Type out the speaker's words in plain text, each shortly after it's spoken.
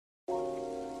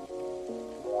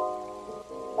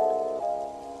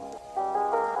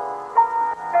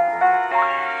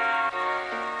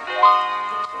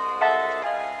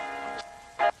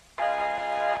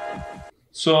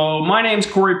So my name's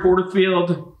Corey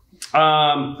Porterfield.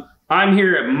 I'm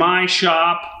here at my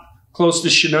shop close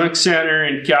to Chinook Center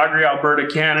in Calgary, Alberta,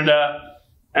 Canada.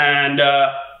 And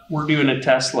we're doing a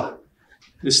Tesla.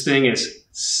 This thing is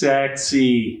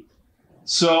sexy.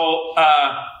 So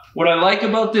what I like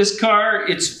about this car,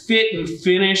 its fit and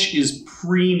finish is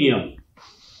premium.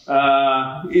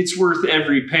 It's worth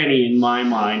every penny in my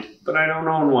mind, but I don't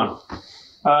own one.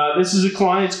 This is a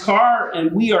client's car,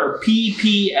 and we are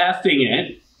PPFing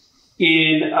it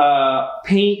in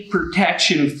paint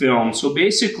protection film. So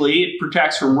basically, it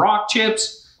protects from rock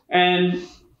chips and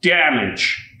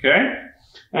damage, okay?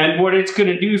 And what it's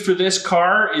gonna do for this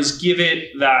car is give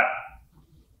it that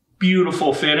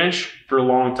beautiful finish for a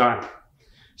long time.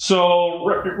 So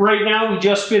right now, we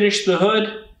just finished the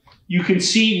hood. You can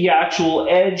see the actual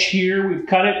edge here. We've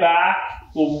cut it back.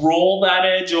 We'll roll that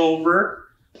edge over.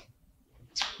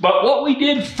 But what we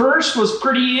did first was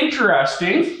pretty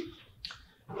interesting.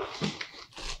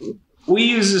 We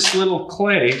use this little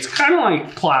clay. It's kind of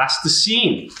like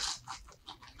plasticine.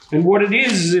 And what it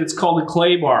is it's called a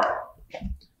clay bar.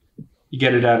 You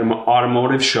get it at an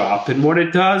automotive shop. And what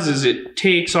it does is it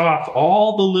takes off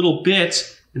all the little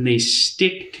bits and they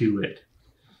stick to it.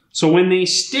 So when they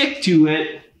stick to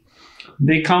it,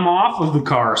 they come off of the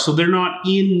car. So they're not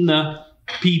in the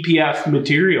PPF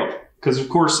material. Because of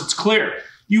course it's clear.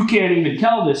 You can't even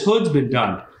tell this hood's been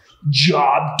done.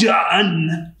 Job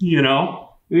done, you know?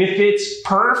 If it's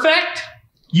perfect,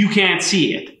 you can't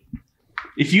see it.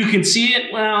 If you can see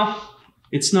it, well,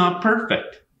 it's not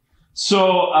perfect.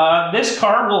 So this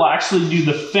car will actually do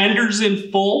the fenders in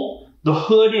full, the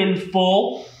hood in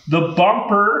full, the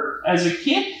bumper as a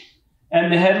kit,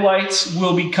 and the headlights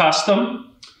will be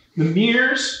custom. The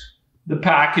mirrors, the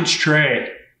package tray.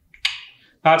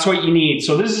 That's what you need.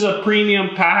 So this is a premium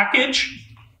package.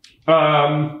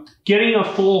 Getting a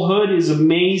full hood is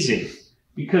amazing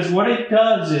because what it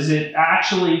does is it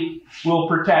actually will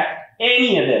protect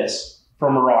any of this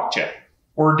from a rock chip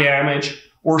or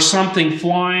damage or something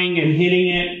flying and hitting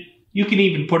it. You can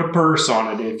even put a purse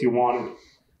on it if you wanted.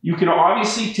 You can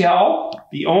obviously tell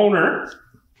the owner,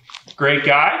 great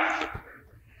guy,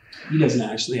 he doesn't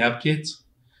actually have kids.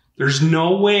 There's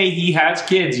no way he has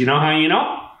kids. You know how you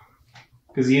know?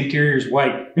 Because the interior is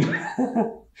white.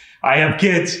 I have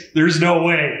kids. There's no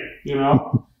way, you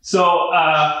know? So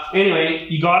anyway,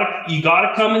 you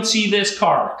gotta come and see this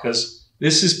car because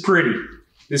this is pretty.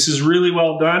 This is really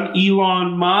well done.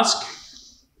 Elon Musk,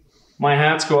 my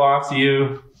hats go off to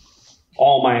you.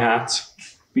 All my hats.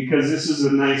 Because this is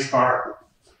a nice car.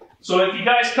 So if you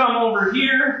guys come over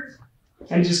here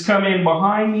and just come in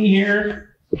behind me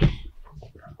here,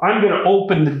 I'm gonna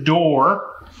open the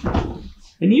door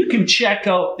and you can check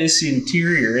out this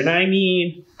interior. And I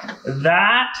mean,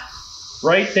 that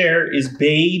right there is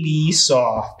baby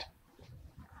soft.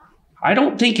 I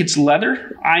don't think it's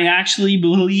leather. I actually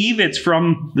believe it's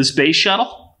from the space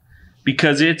shuttle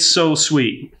because it's so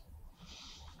sweet.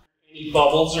 Any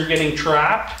bubbles are getting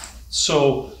trapped,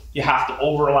 so you have to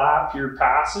overlap your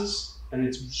passes, and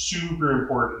it's super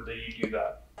important that you do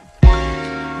that.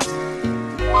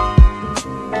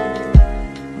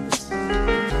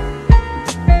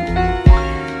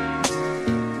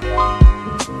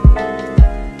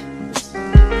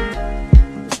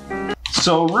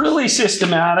 So really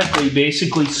systematically,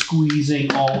 basically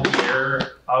squeezing all the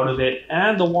air out of it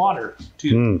and the water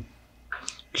too.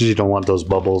 Because you don't want those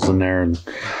bubbles in there. And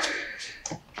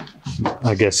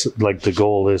I guess like the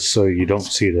goal is so you don't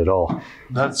see it at all.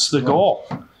 That's the goal.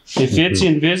 If it's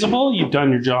invisible, you've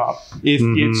done your job. If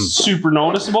it's super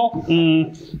noticeable,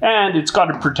 and it's got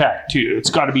to protect too. It's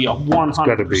got to be a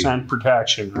 100%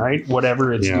 protection, right?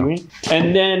 Whatever it's doing.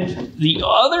 And then the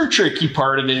other tricky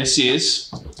part of this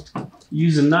is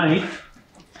use a knife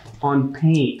on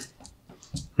paint.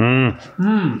 I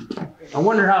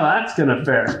wonder how that's gonna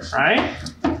fare, right?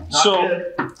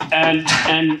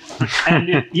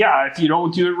 Yeah, if you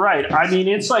don't do it right, I mean,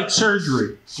 it's like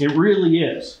surgery. It really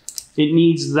is. It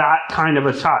needs that kind of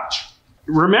a touch.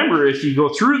 Remember, if you go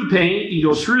through the paint, you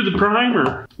go through the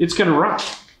primer, it's gonna rot.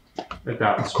 Like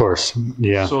that. Of course,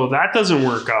 yeah. So that doesn't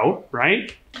work out,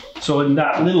 right? So in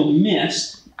that little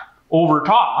mist over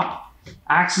top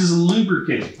acts as a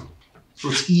lubricant. So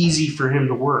it's easy for him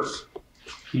to work.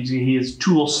 His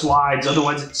tool slides,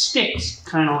 otherwise it sticks.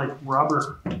 Kind of like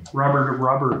rubber to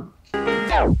rubber.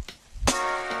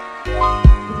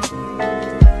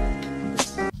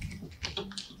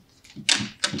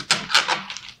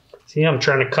 See, I'm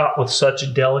trying to cut with such a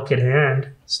delicate hand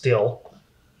still.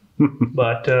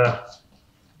 But I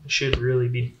should really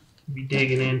be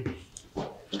digging in a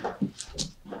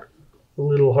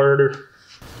little harder.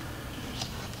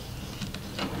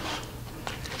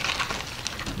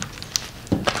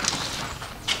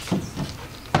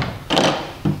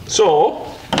 So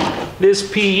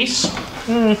this piece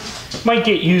might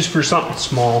get used for something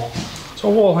small. So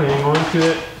we'll hang on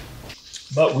to it.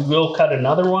 But we will cut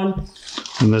another one.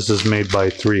 And this is made by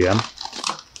 3M?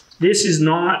 This is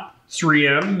not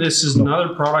 3M. This is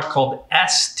another product called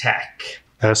S-Tech.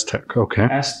 S-Tech, okay.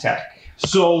 S-Tech.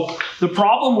 So the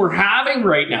problem we're having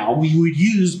right now, we would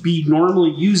be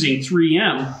normally using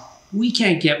 3M. We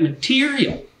can't get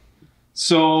material.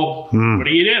 So what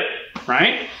do you do,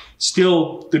 right?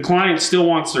 Still, the client still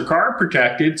wants their car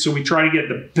protected, so we try to get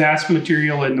the best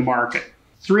material in the market.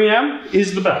 3M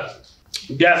is the best.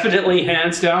 Definitely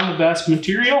hands down the best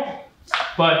material,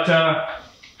 but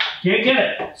can't get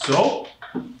it. So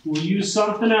we'll use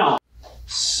something else.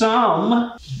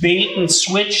 Some bait and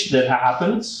switch that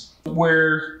happens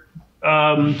where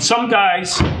some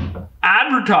guys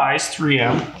advertise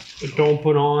 3M but don't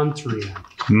put on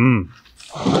 3M.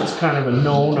 That's kind of a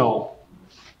no-no.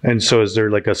 And so is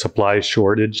there like a supply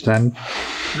shortage then?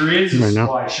 There is a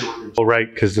supply shortage. Oh, right,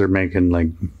 because they're making like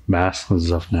masks and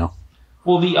stuff now.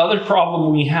 Well, the other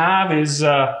problem we have is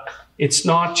it's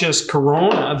not just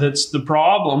Corona that's the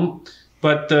problem,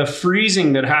 but the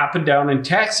freezing that happened down in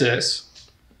Texas.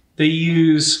 They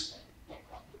use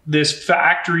this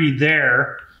factory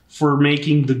there for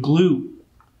making the glue.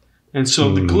 And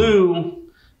so the glue,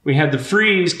 we had the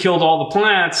freeze, killed all the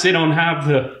plants. They don't have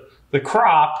the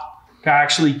crop to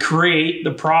actually create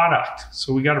the product.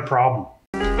 So we got a problem.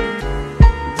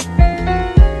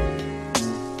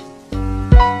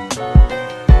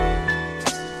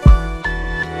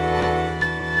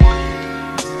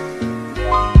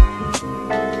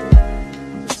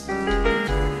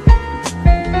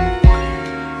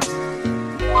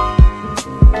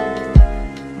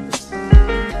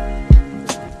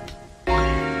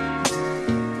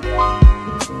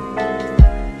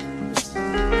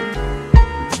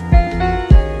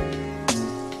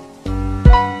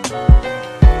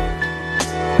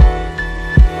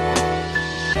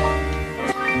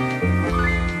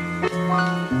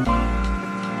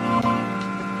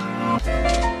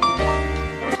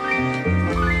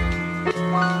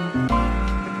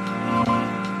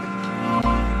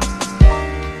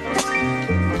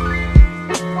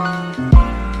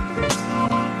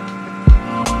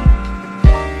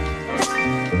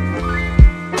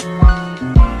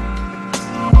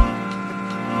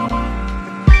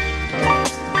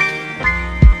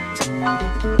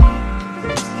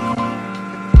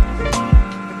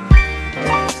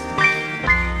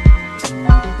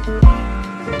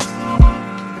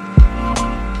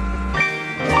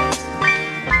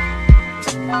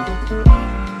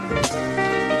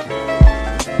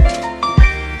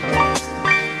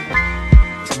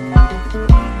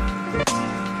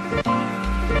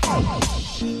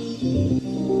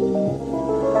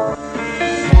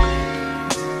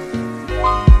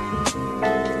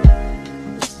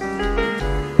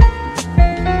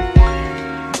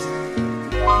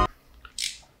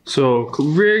 So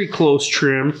very close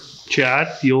trim, Chad.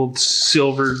 The old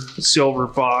silver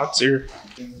fox here.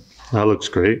 That looks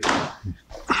great.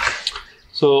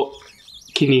 So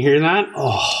can you hear that?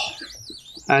 Oh,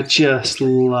 that's just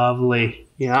lovely.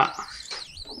 Yeah.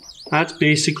 That's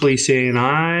basically saying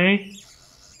I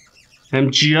am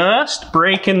just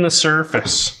breaking the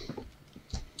surface.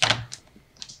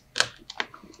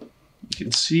 You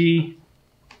can see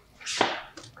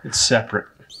it's separate.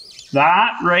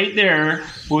 That right there,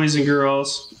 boys and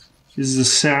girls, is the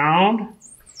sound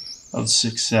of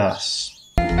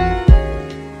success.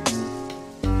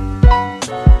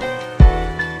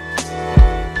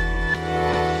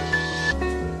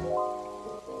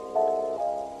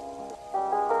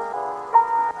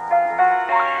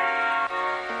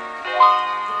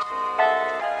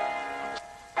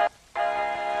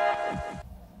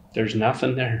 There's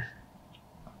nothing there.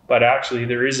 But actually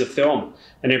there is a film,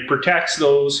 and it protects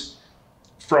those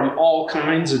from all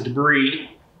kinds of debris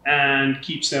and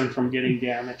keeps them from getting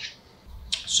damaged.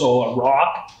 So a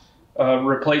rock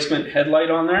replacement headlight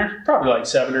on there, probably like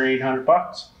 $700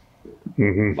 or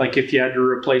 $800. Like if you had to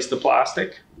replace the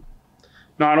plastic.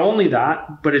 Not only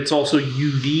that, but it's also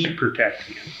UV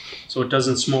protecting it, so it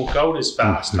doesn't smoke out as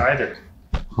fast either.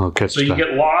 So you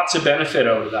get lots of benefit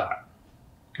out of that.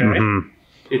 Okay,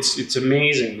 it's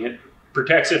amazing. It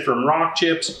protects it from rock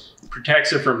chips,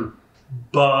 protects it from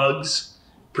bugs,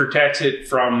 protects it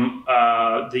from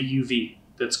the UV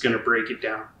that's going to break it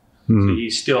down. So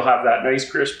you still have that nice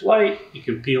crisp light. You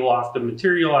can peel off the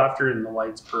material after, and the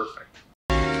light's perfect.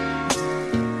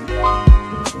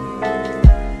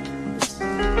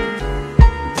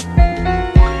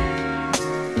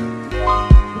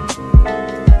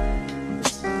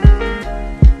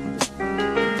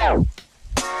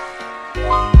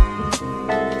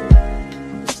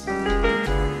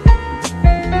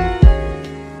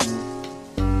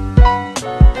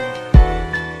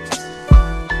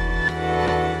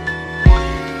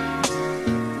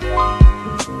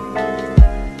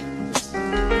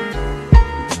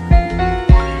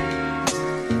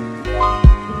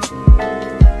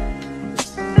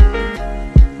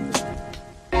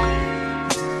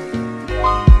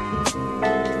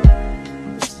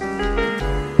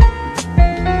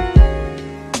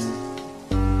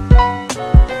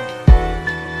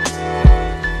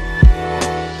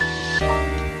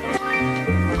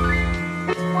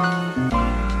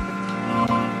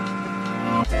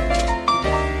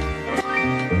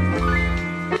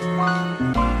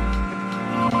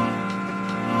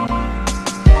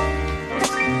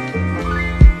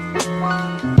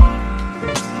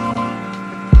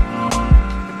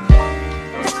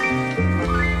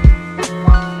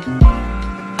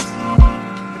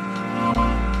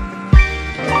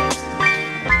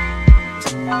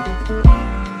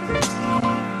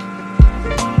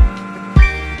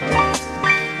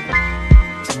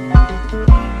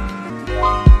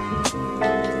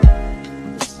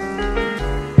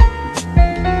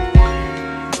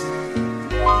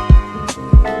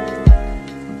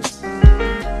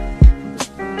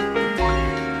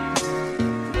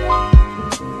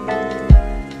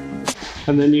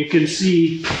 And then you can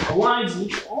see the line's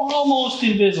almost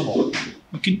invisible.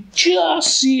 You can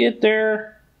just see it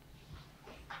there.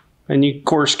 And of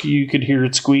course, you could hear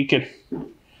it squeaking.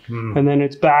 And then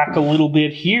it's back a little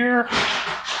bit here.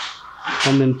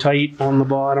 And then tight on the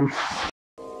bottom.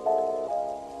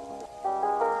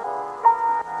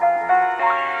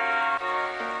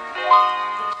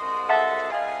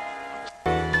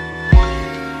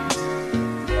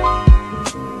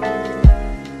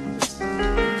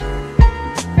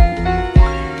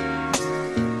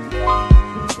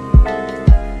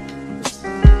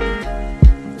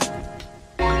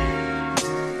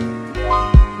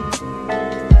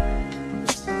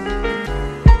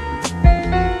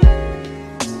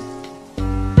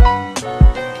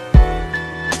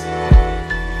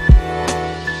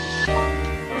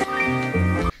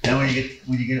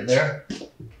 When you get it there, you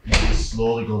just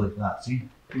slowly go like that, see?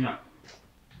 Yeah.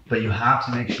 But you have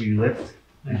to make sure you lift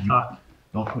and you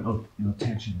don't put no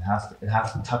tension. It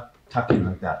has to tuck in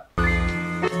like that.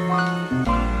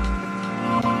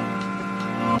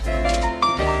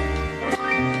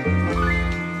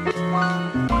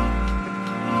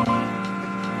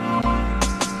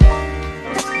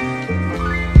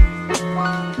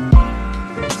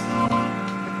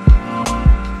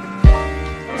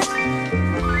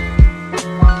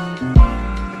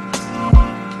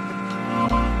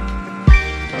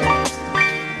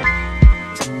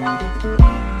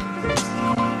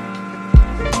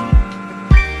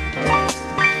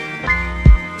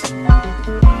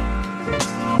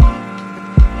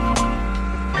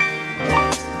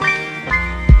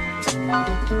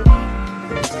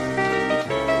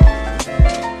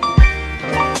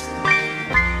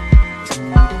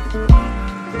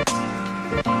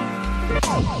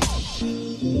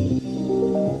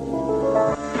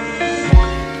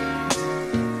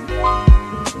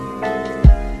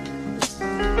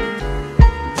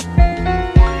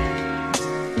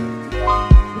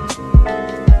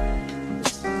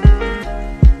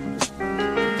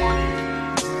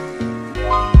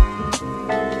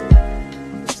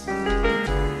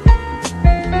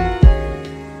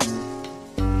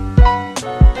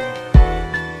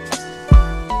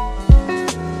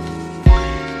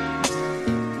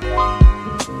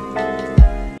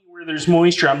 There's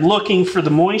moisture. I'm looking for the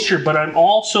moisture, but I'm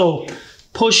also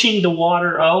pushing the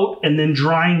water out and then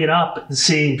drying it up at the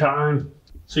same time.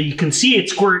 So you can see it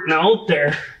squirting out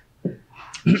there.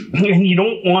 And you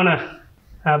don't want to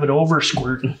have it over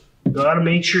squirting. You got to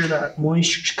make sure that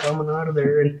moisture's coming out of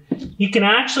there, and you can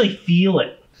actually feel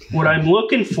it. What I'm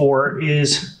looking for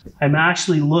is I'm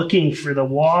actually looking for the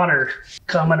water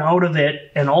coming out of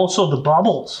it and also the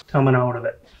bubbles coming out of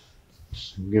it.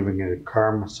 I'm giving it a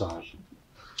car massage.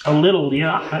 A little,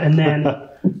 yeah. And then,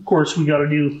 of course, we got to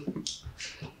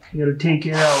take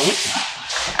it out.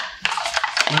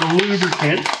 Little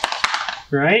lubricant,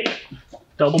 right?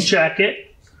 Double check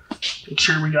it. Make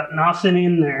sure we got nothing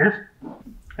in there.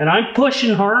 And I'm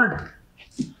pushing hard.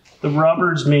 The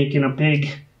rubber's making a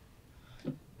big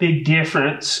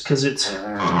difference because it's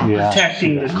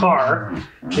protecting the car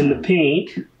and the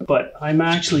paint. But I'm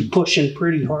actually pushing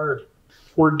pretty hard.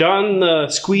 We're done the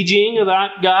squeegeeing of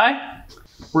that guy.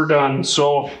 We're done.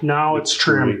 So now it's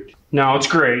trimmed. Now it's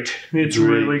great. It's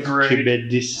really great.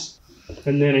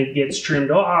 And then it gets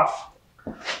trimmed off.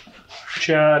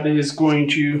 Chad is going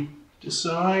to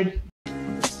decide.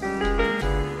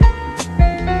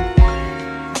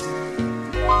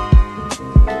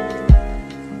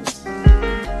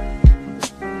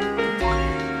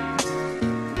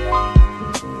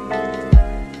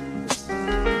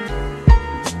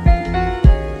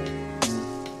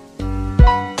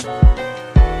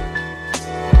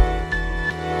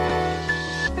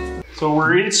 So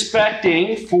we're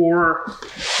inspecting for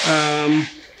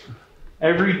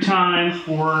every time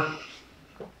for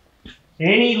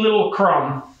any little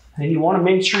crumb, and you want to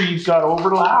make sure you've got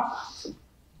overlap.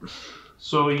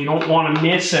 So you don't want to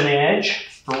miss an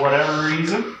edge for whatever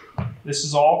reason. This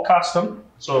is all custom.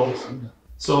 So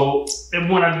and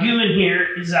what I'm doing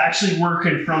here is actually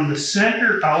working from the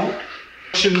center out,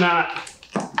 pushing that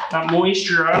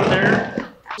moisture out of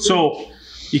there. So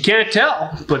you can't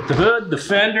tell, but the hood, the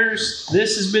fenders,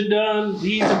 this has been done,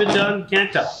 these have been done, you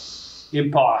can't tell.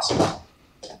 Impossible.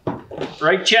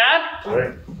 Right, Chad?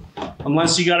 Right.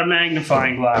 Unless you got a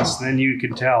magnifying glass, then you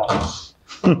can tell.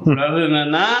 But other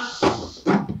than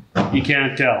that, you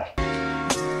can't tell.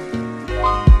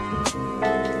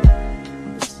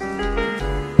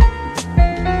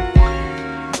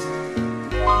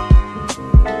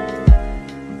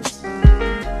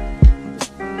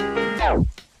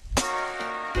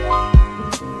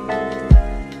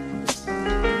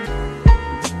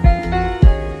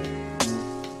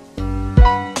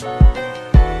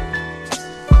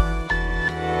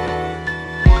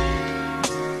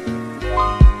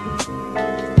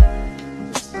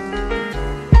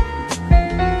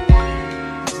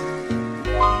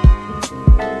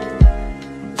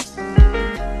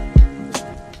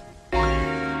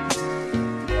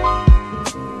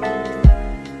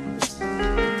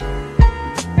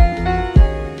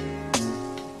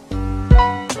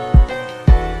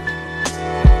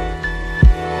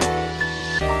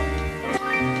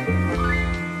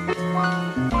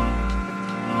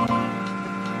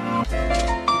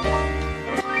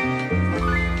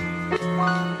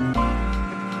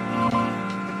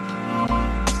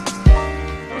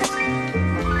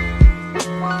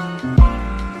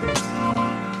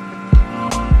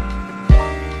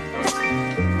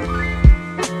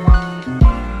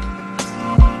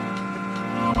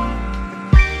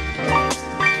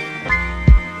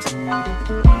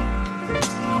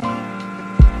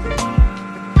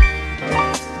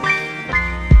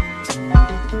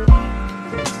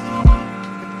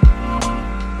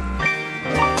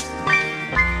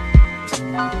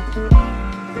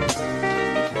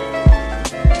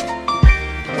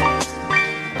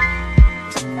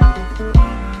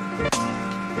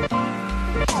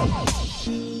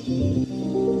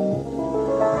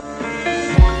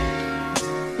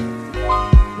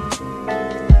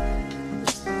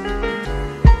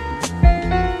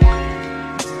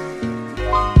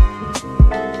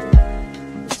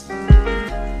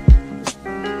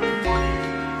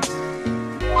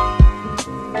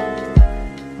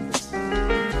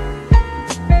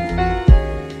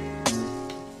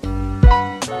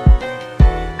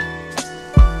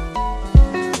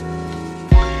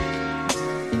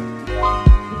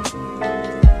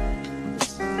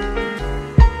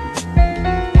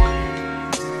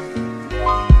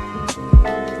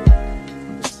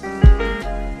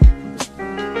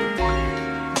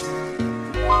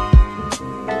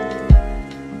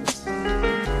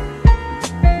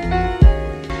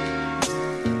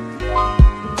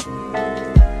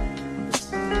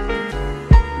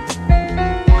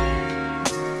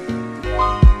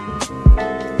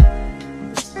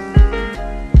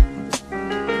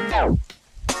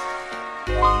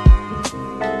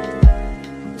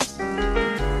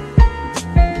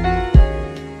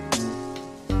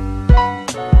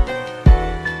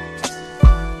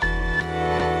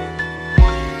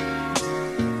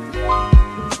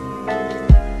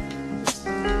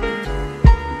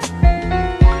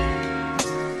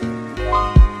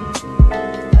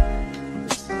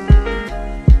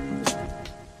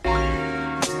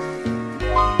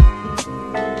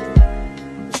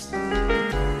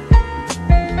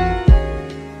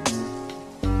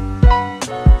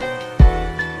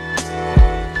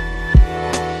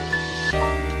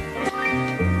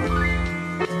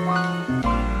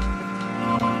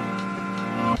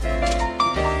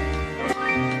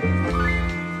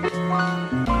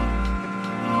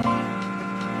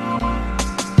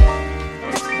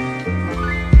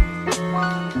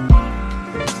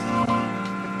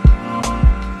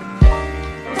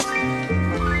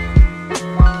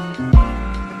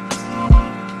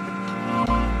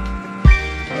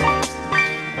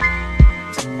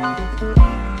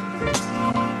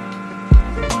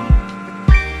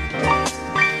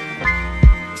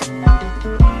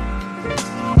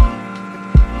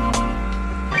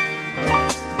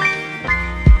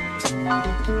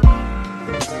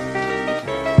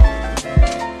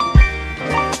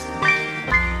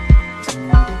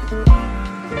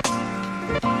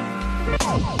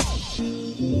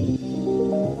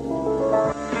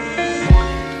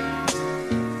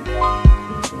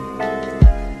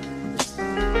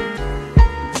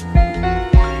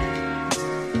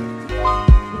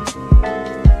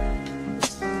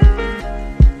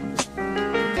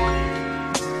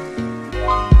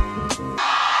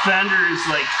 Fender is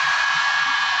like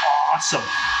awesome.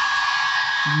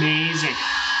 Amazing.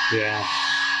 Yeah.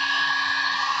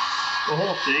 The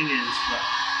whole thing is, but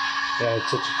Yeah,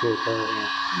 it's such a cool car.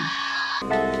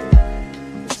 Yeah.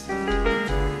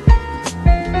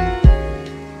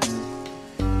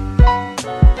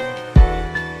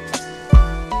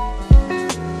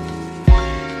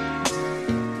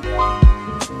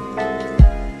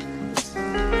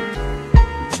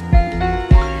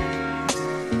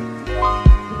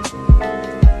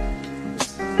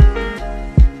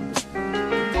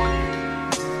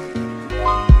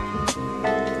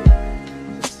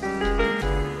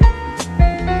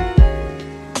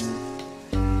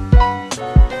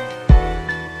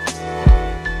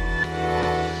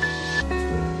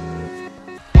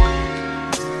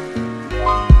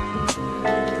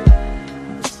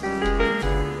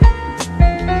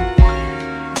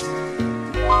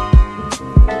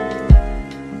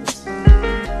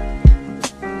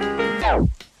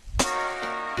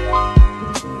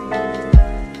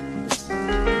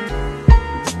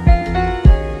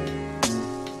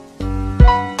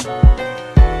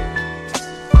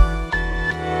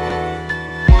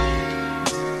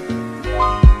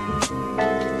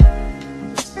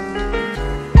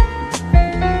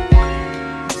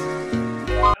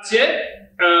 That's it.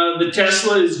 The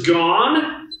Tesla is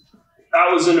gone.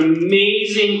 That was an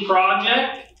amazing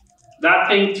project. that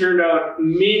thing turned out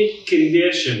mint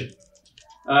condition.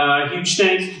 Huge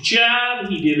thanks to Chad.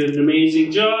 He did an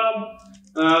amazing job.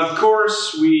 Of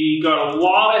course, we got a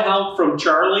lot of help from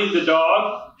Charlie, the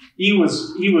dog. He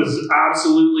was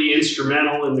absolutely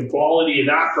instrumental in the quality of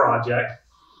that project.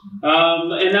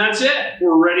 And that's it.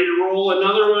 We're ready to roll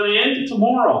another one in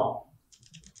tomorrow.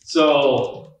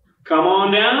 So come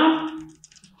on down,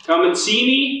 come and see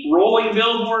me,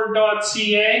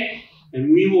 rollingbillboard.ca,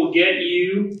 and we will get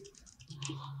you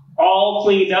all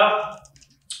cleaned up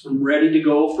and ready to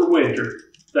go for winter.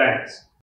 Thanks.